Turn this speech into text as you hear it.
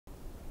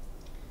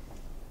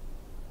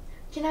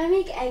Can I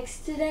make eggs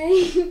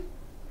today?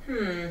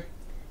 You've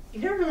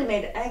never really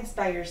made eggs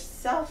by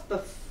yourself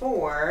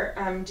before.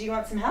 Do you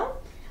want some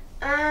help?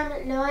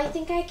 No, I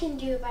think I can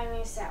do it by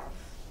myself.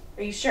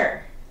 Are you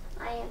sure?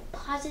 I am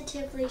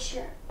positively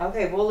sure.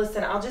 Okay, well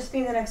listen, I'll just be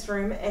in the next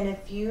room, and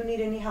if you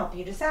need any help,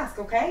 you just ask,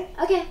 okay?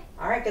 Okay.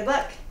 All right, good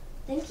luck.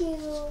 Thank you.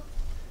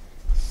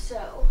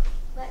 So,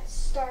 let's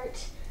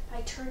start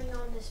by turning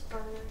on this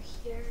burner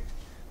here.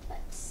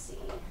 Let's see.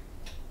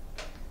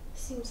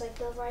 Seems like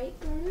the right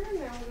burner.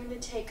 Now we're going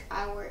to take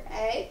our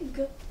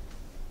egg.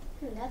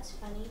 That's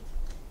funny.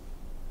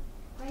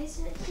 Why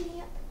isn't it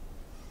heating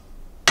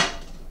up?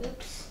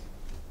 Oops.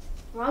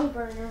 Wrong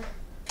burner.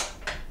 I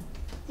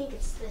think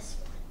it's this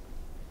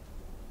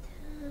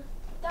one.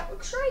 That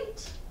looks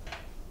right.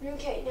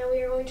 Okay, now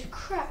we are going to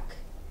crack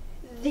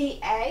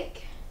the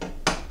egg. Put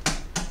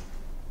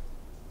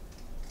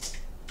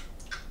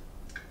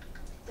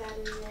that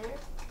in there.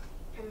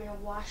 I'm going to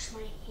wash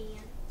my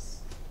hands.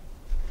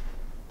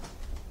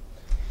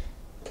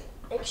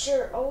 Make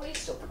sure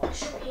always to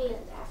wash your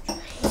hands after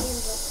handling.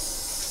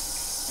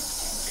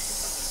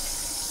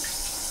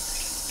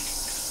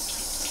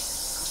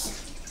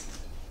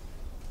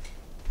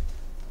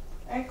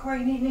 All right, Corey,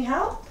 you need any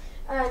help?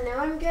 No,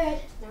 I'm good.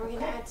 Now we're going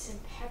to add some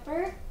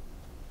pepper.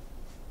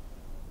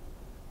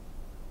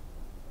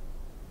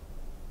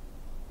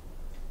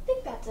 I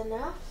think that's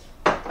enough.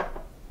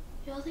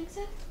 You all think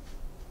so?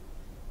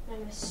 I'm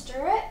going to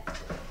stir it.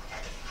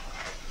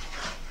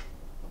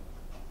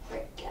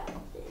 Right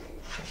down there.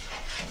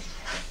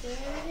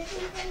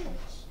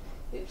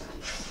 Oops.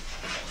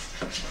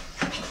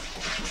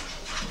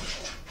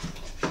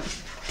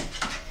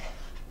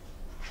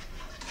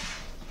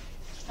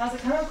 How's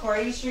it coming,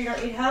 Corey? You sure you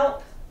don't need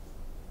help?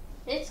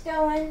 It's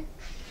going.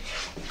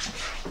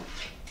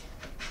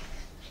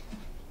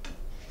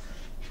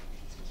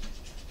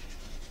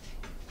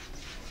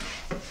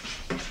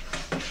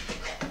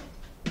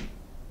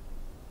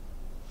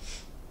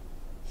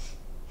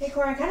 Hey,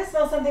 Corey, I kind of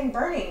smell something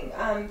burning.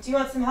 Do you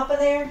want some help in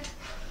there?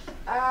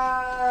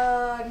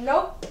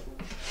 Nope.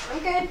 I'm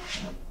good.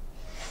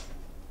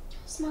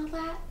 Smell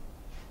that?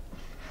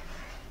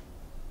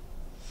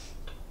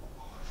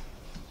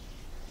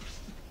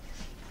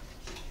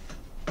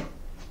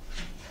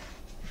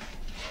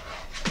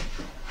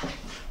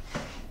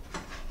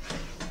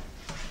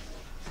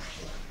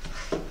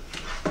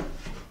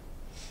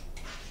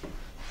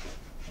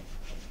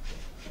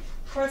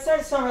 Corey, it's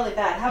starting to smell really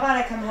bad. How about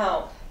I come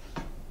help?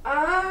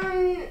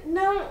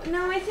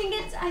 No, I think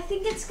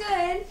it's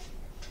good.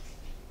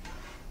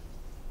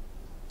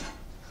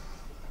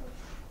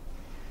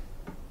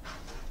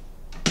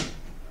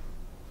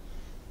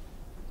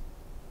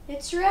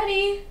 It's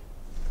ready.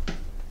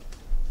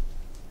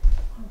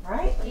 All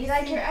right. Do you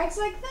like your eggs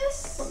like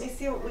this? Let me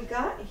see what we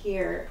got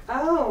here.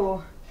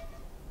 Oh,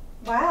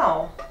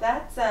 wow.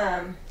 That's,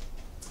 that's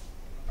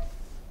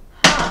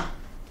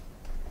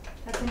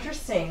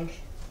interesting.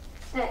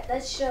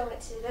 Let's show it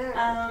to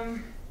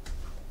them.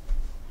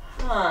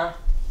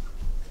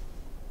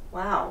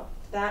 Wow.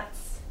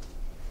 That's,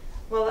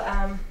 well,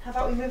 how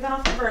about we move that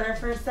off the burner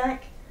for a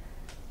sec?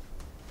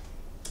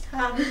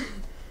 How do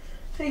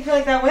you feel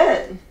like that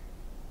went?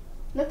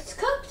 Looks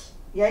cooked.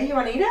 Yeah, you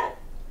want to eat it?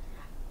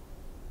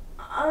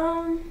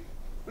 I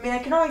mean, I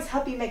can always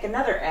help you make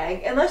another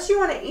egg, unless you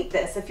want to eat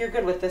this. If you're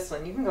good with this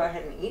one, you can go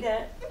ahead and eat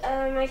it.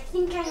 I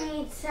think I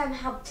need some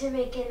help to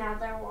make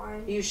another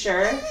one. You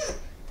sure?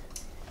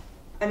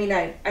 I mean,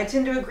 I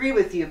tend to agree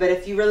with you, but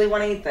if you really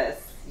want to eat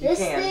this, you can. This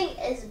thing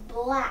is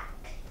black.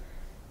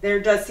 There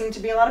does seem to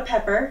be a lot of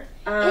pepper.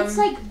 It's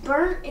like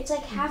burnt. It's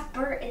like half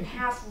burnt and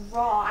half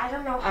raw. I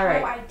don't know how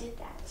I did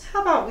that.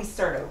 How about we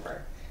start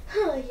over?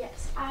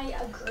 Yes, I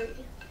agree.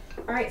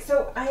 All right,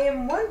 so I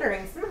am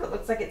wondering, some of it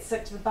looks like it's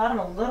stuck to the bottom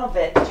a little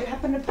bit. Did you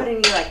happen to put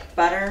any like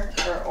butter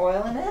or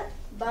oil in it?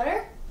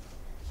 Butter?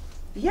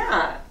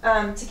 Yeah,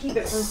 to keep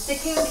it from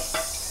sticking,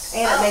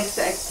 and it makes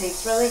the eggs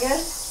taste really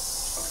good.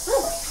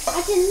 Oh,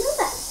 I didn't know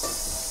that.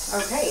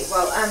 Okay,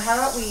 well, how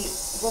about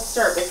we'll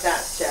start with that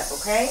step,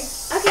 okay?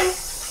 Okay.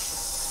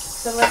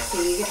 So let's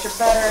see, you get your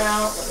butter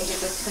out. Let me get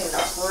this cleaned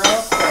up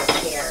real quick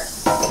here.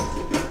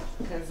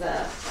 Because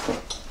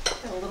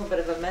got a little bit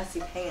of a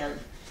messy pan.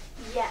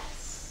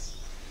 Yes.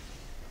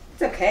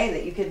 It's okay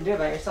that you couldn't do it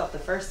by yourself the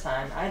first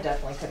time. I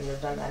definitely couldn't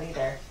have done that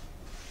either.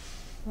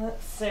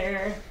 Let's see.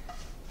 Here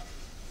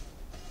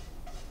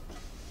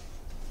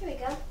we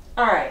go.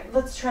 All right,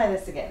 let's try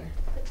this again.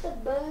 Put the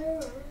butter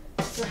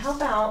on. So how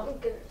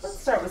about, let's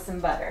start with some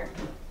butter.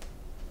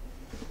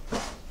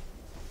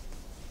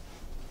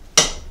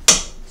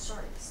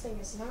 Sorry, this thing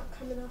is not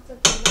coming off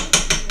of the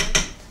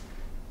knife.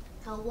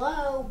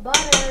 Hello,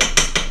 butter.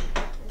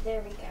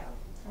 There we go.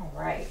 All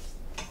right.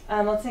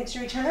 Let's make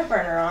sure we turn our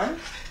burner on.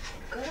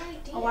 Good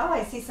idea. Oh wow,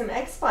 I see some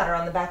egg splatter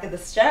on the back of the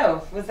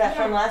stove. Was that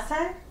from last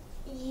time?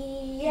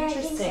 Yeah, I think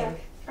Interesting.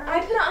 so. I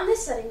put it on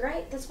this setting,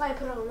 right? That's why I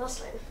put it on this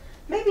one.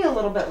 Maybe a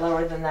little bit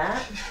lower than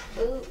that.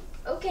 Ooh,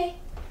 okay.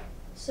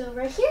 So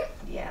right here?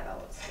 Yeah, that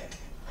looks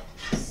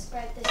good.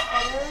 Spread this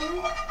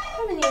butter.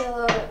 Probably need a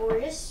little bit more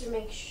just to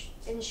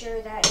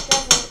ensure that it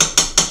doesn't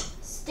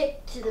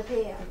stick to the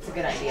pan. That's a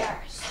good idea.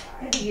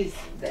 Maybe use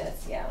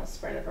this. Yeah, I'll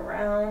spread it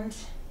around.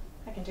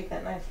 I can take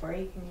that knife for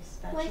you. You can use a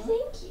spatula. Why,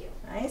 thank you.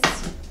 Nice.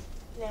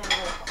 Now,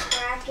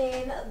 crack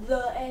in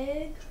the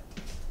egg.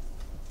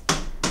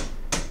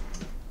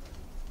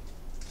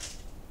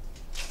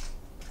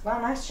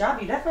 Wow, nice job.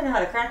 You definitely know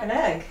how to crack an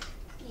egg.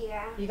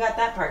 Yeah. You got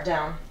that part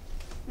down.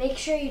 Make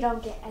sure you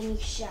don't get any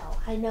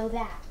shell. I know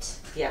that.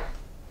 Yeah.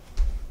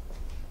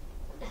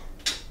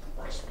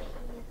 Wash my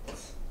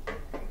hands. There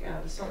you go.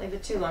 Just don't leave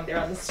it too long there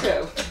on the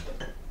stove.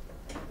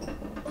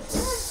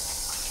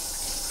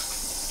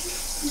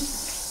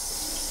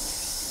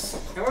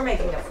 And we're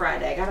making a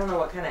fried egg. I don't know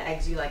what kind of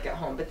eggs you like at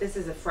home, but this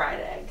is a fried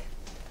egg.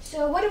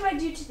 So what do I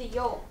do to the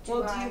yolk?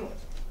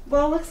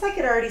 Well, it looks like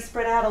it already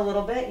spread out a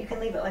little bit. You can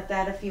leave it like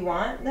that if you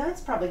want. No,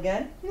 it's probably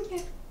good.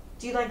 Okay.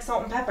 Do you like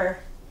salt and pepper?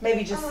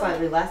 Maybe just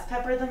slightly less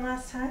pepper than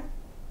last time?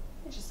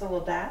 Just a little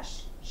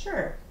dash?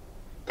 Sure.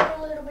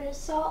 A little bit of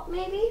salt,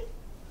 maybe?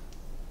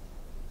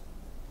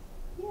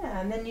 Yeah,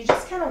 and then you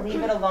just kind of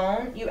leave it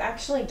alone. You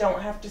actually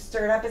don't have to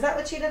stir it up. Is that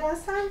what you did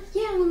last time?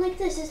 Yeah, one like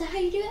this. Is that how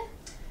you do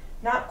it?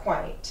 Not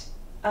quite.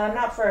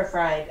 Not for a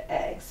fried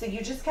egg. So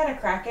you just kind of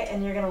crack it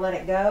and you're going to let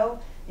it go.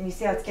 And you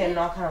see how it's getting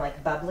all kind of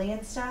like bubbly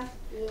and stuff?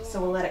 Yeah.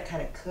 So we'll let it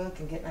kind of cook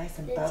and get nice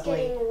and It's bubbly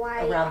getting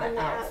white around on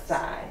the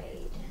outside.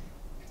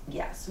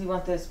 Yes, we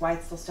want those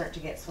whites. They'll start to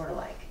get sort of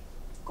like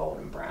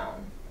golden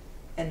brown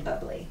and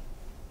bubbly.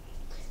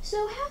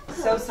 So how come?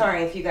 So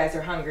sorry if you guys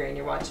are hungry and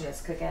you're watching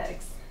us cook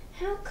eggs.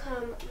 How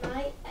come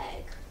my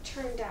egg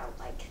turned out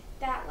like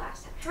that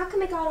last time? How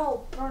come it got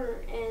all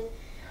burnt and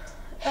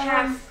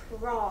half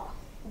raw?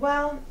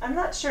 Well, I'm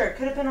not sure. It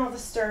could have been all the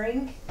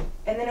stirring,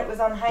 and then it was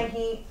on high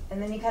heat,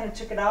 and then you kind of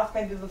took it off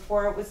maybe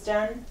before it was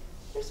done.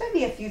 There's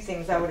maybe a few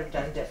things I would have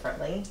done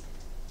differently.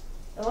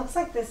 It looks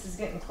like this is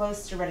getting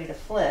close to ready to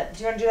flip. Do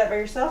you want to do that by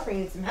yourself, or you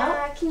need some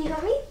help? Can you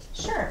help me?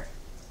 Sure.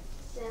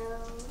 So,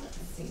 Let's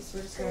see. So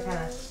we're just going to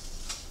kind of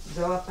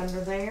go up under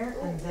there,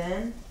 and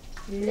then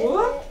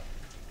whoop.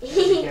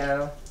 there you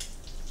go.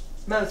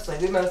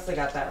 We mostly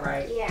got that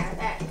right. Yeah,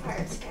 that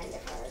part's kind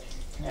of hard.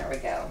 There we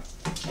go.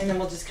 And then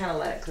we'll just kind of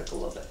let it cook a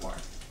little bit more.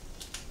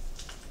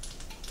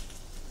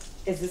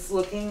 Is this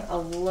looking a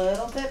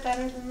little bit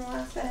better than the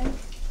last egg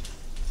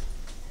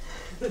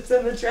that's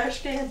in the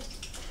trash can?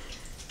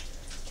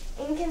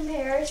 In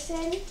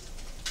comparison,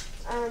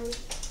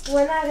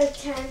 1 out of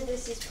 10,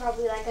 this is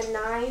probably like a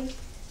 9.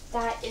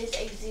 That is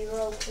a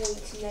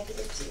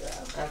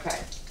 -0.0. Okay.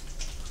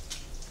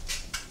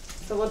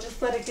 So we'll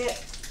just let it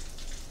get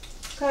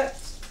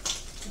cooked.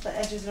 The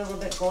edges are a little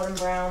bit golden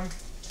brown.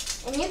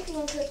 And you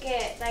can cook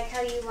it like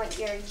how you want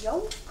your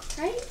yolk,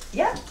 right?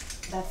 Yeah,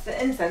 that's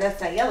the inside. That's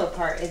that yellow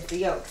part is the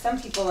yolk. Some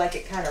people like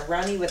it kind of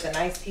runny with a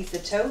nice piece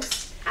of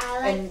toast.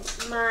 I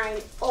like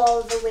mine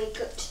all the way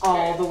cooked.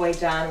 All the way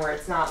done where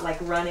it's not like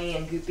runny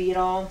and goopy at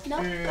all?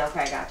 Nope.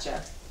 Okay,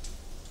 gotcha.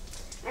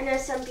 I know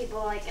some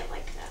people like it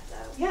like that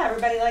though. Yeah,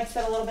 everybody likes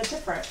it a little bit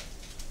different.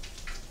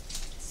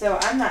 So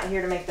I'm not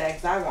here to make the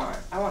eggs I want.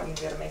 I want you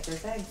to be able to make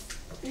those eggs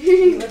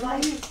you would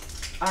like.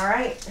 All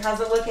right,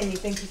 how's it looking? You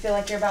think you feel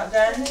like you're about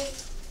done?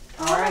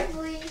 All right.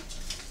 Probably. I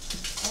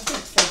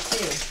think so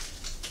too.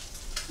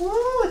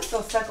 Woo, it's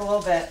still stuck a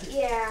little bit.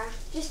 Yeah,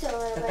 just a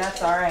little bit. But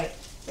that's all right.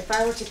 If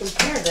I were to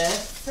compare this,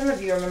 some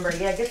of you remember,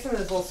 yeah, get some of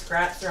those little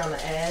scraps around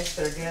the edge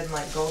that are good and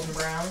like golden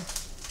brown.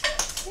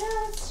 Yeah,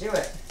 let's do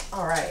it.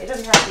 All right, it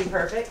doesn't have to be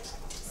perfect.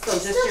 So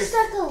it's just still your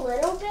stuck a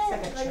little bit,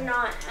 second but try.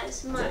 not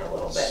as much. A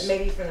little bit,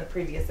 maybe from the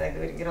previous egg that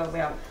we didn't get all the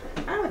way out.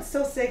 I would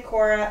still say,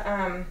 Cora,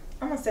 I'm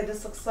gonna say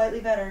this looks slightly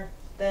better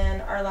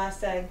than our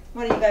last egg.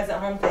 What do you guys at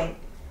home think?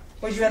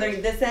 Would you rather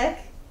eat this egg?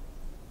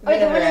 Or the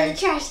other one in egg?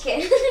 the trash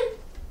can.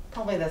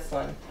 Probably this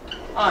one.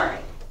 All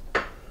right.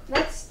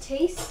 Let's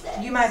taste this.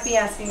 You might be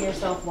asking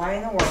yourself, why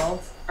in the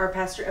world are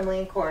Pastor Emily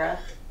and Cora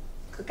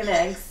cooking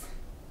eggs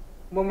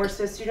when we're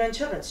supposed to be doing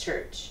children's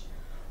church?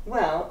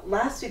 Well,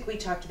 last week we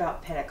talked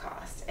about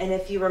Pentecost. And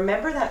if you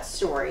remember that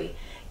story,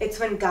 it's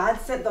when God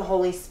sent the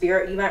Holy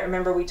Spirit. You might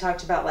remember we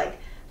talked about like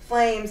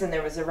flames and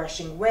there was a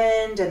rushing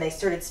wind and they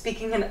started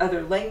speaking in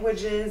other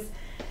languages.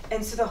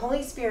 And so the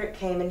Holy Spirit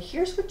came, and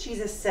here's what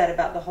Jesus said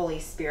about the Holy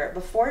Spirit.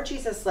 Before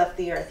Jesus left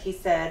the earth, he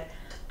said,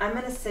 I'm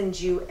going to send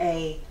you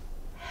a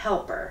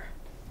helper.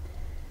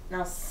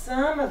 Now,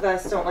 some of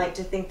us don't like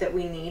to think that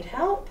we need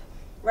help,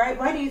 right?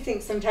 Why do you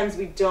think sometimes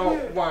we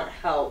don't want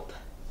help?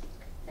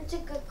 That's a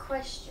good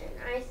question.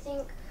 I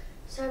think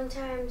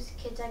sometimes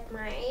kids like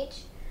my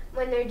age,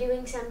 when they're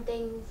doing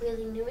something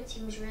really new, it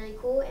seems really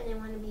cool, and they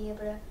want to be able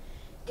to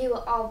do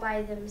it all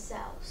by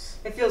themselves.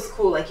 It feels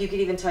cool. Like you could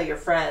even tell your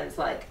friends,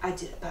 like, I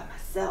did it by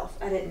myself.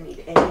 I didn't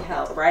need any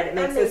help, right? It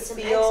makes us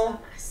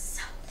feel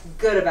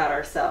good about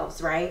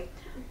ourselves, right?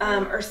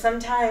 Mm-hmm. Or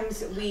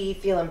sometimes we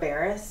feel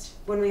embarrassed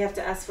when we have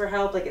to ask for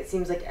help. Like it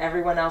seems like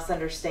everyone else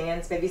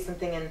understands. Maybe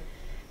something in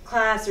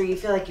class, or you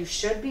feel like you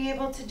should be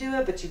able to do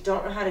it, but you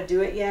don't know how to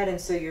do it yet, and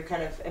so you're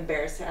kind of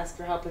embarrassed to ask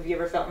for help. Have you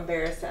ever felt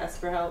embarrassed to ask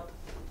for help?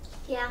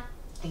 Yeah.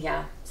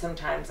 Yeah,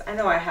 sometimes. I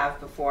know I have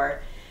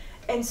before.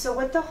 And so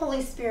what the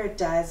Holy Spirit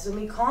does, when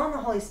we call on the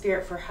Holy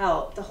Spirit for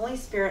help, the Holy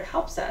Spirit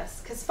helps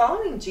us. Because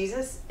following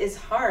Jesus is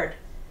hard,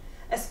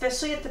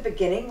 especially at the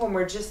beginning when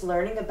we're just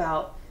learning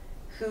about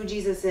who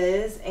Jesus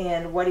is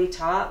and what he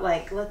taught.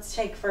 Like, let's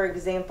take, for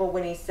example,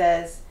 when he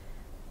says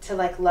to,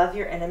 like, love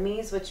your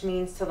enemies, which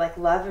means to, like,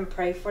 love and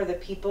pray for the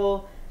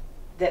people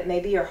that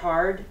maybe are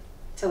hard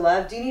to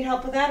love. Do you need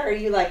help with that? Or are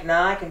you like,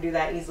 nah, I can do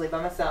that easily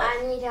by myself?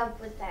 I need help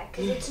with that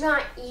because it's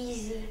not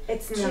easy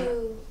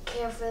to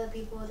care for the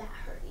people that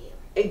hurt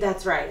you.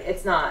 That's right.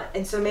 It's not.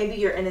 And so maybe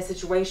you're in a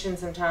situation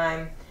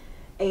sometime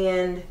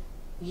and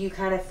you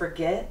kind of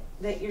forget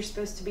that you're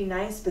supposed to be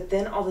nice, but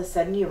then all of a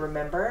sudden you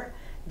remember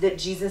that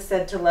Jesus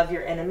said to love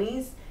your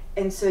enemies.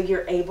 And so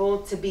you're able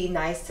to be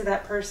nice to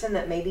that person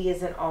that maybe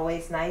isn't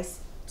always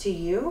nice to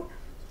you.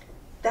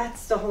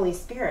 That's the Holy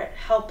Spirit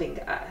helping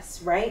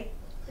us, right?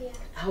 Yeah.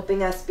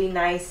 Helping us be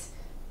nice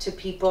to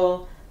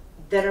people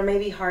that are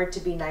maybe hard to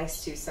be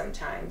nice to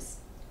sometimes.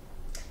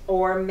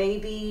 Or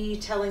maybe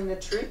telling the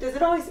truth. Is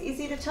it always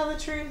easy to tell the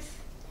truth?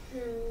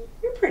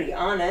 You're pretty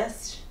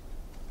honest.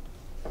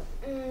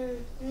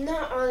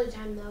 Not all the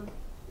time, though.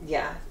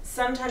 Yeah.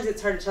 Sometimes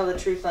it's hard to tell the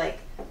truth, like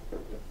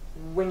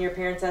when your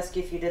parents ask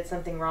you if you did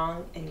something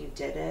wrong and you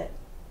did it,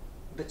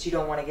 but you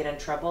don't want to get in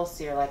trouble,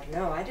 so you're like,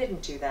 no, I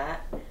didn't do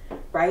that,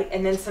 right?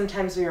 And then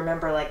sometimes we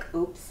remember, like,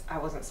 oops, I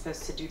wasn't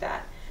supposed to do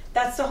that.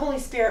 That's the Holy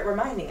Spirit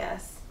reminding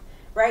us,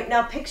 right?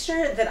 Now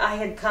picture that I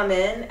had come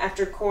in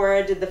after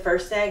Cora did the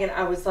first egg and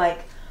I was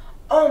like,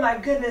 oh my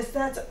goodness,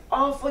 that's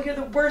awful. You're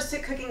the worst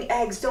at cooking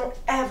eggs. Don't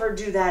ever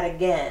do that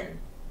again.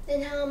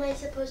 Then how am I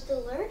supposed to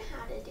learn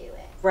how to do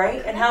it?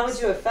 Right? And how would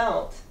you have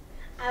felt?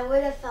 I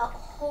would have felt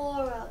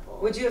horrible.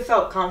 Would you have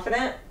felt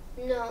confident?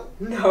 No.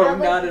 No,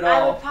 not at all.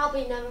 I would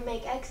probably never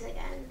make eggs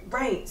again.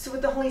 Right. So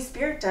what the Holy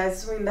Spirit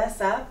does is we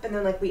mess up and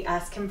then, like, we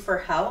ask him for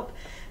help.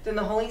 Then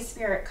the Holy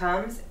Spirit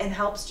comes and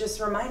helps just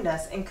remind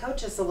us and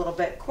coach us a little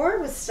bit. Cora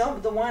was still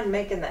the one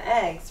making the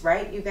eggs,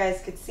 right? You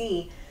guys could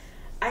see.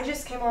 I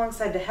just came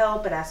alongside to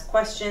help and ask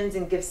questions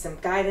and give some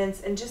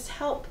guidance and just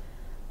help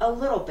a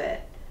little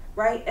bit,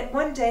 right? And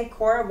one day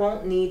Cora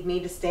won't need me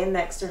to stand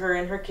next to her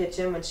in her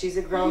kitchen when she's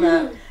a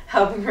grown-up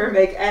helping her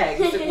make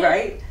eggs,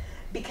 right?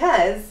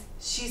 Because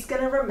she's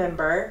going to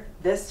remember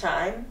this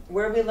time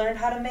where we learned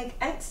how to make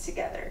eggs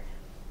together.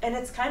 And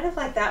it's kind of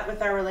like that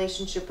with our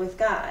relationship with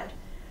God,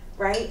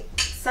 right?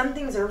 Some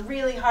things are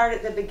really hard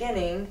at the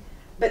beginning,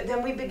 but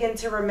then we begin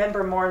to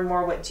remember more and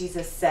more what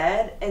Jesus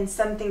said, and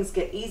some things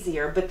get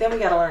easier, but then we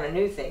got to learn a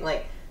new thing.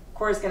 Like,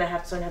 Cora's going to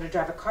have to learn how to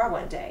drive a car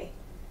one day.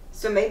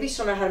 So maybe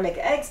she'll know how to make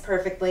eggs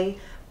perfectly,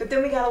 but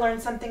then we got to learn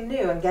something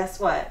new. And guess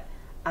what?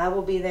 I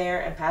will be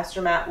there and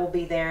Pastor Matt will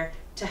be there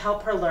to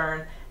help her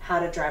learn how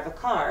to drive a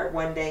car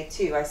one day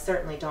too. I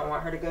certainly don't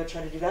want her to go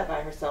try to do that by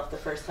herself the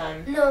first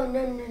time. No.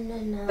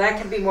 That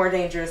could be more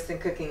dangerous than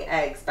cooking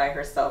eggs by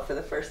herself for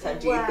the first time,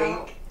 do you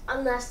think?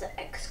 Unless the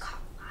eggs caught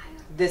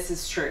fire. This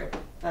is true.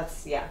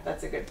 That's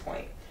a good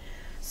point.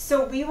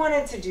 So we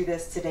wanted to do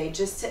this today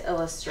just to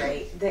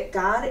illustrate that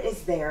God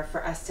is there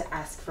for us to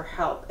ask for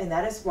help, and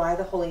that is why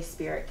the Holy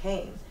Spirit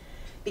came.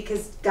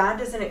 Because God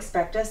doesn't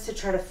expect us to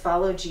try to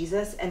follow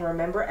Jesus and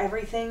remember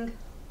everything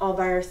all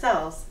by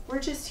ourselves. We're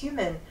just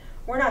human.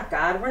 We're not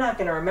God. We're not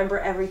going to remember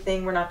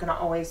everything. We're not going to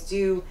always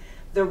do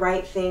the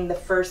right thing the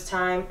first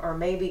time or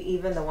maybe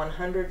even the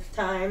 100th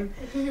time.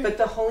 But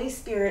the Holy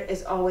Spirit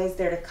is always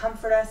there to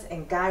comfort us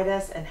and guide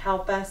us and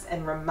help us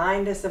and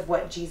remind us of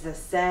what Jesus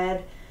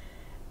said.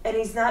 And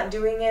he's not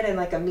doing it in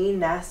like a mean,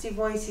 nasty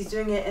voice. He's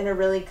doing it in a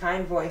really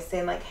kind voice,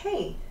 saying like,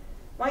 hey,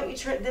 why don't you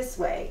try it this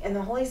way? And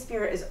the Holy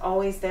Spirit is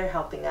always there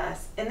helping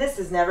us. And this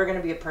is never going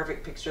to be a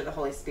perfect picture of the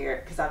Holy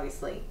Spirit because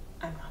obviously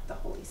I'm not the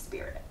Holy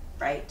Spirit,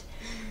 right?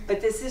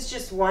 But this is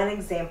just one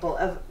example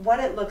of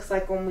what it looks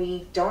like when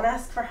we don't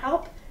ask for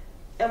help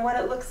and what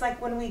it looks like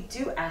when we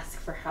do ask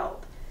for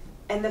help.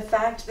 And the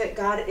fact that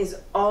God is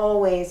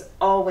always,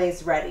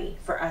 always ready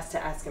for us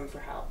to ask him for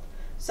help.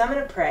 So I'm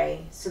going to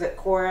pray so that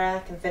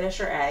Cora can finish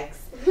her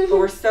eggs. But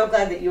we're so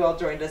glad that you all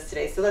joined us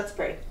today. So let's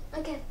pray.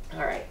 Okay.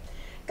 All right.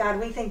 God,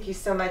 we thank you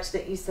so much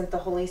that you sent the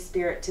Holy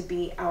Spirit to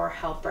be our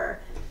helper.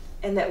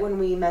 And that when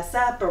we mess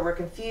up or we're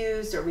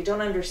confused or we don't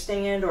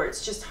understand or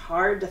it's just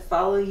hard to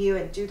follow you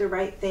and do the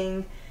right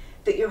thing,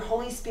 that your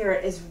Holy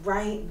Spirit is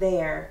right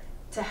there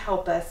to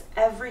help us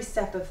every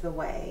step of the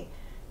way.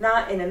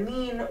 Not in a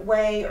mean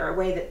way or a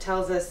way that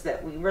tells us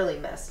that we really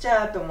messed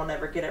up and we'll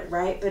never get it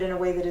right, but in a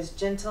way that is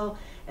gentle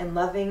and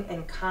loving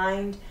and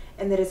kind,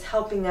 and that is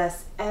helping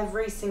us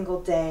every single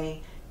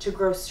day to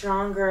grow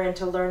stronger and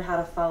to learn how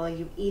to follow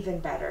you even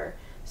better.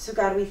 So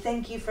God, we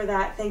thank you for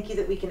that. Thank you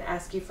that we can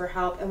ask you for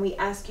help, and we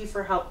ask you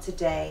for help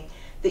today,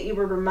 that you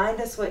would remind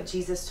us what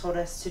Jesus told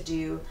us to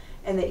do,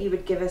 and that you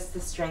would give us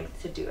the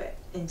strength to do it.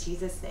 In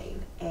Jesus'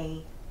 name,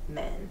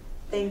 amen.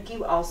 Thank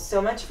you all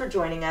so much for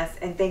joining us,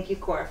 and thank you,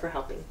 Cora, for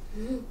helping.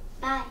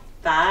 Bye.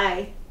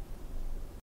 Bye.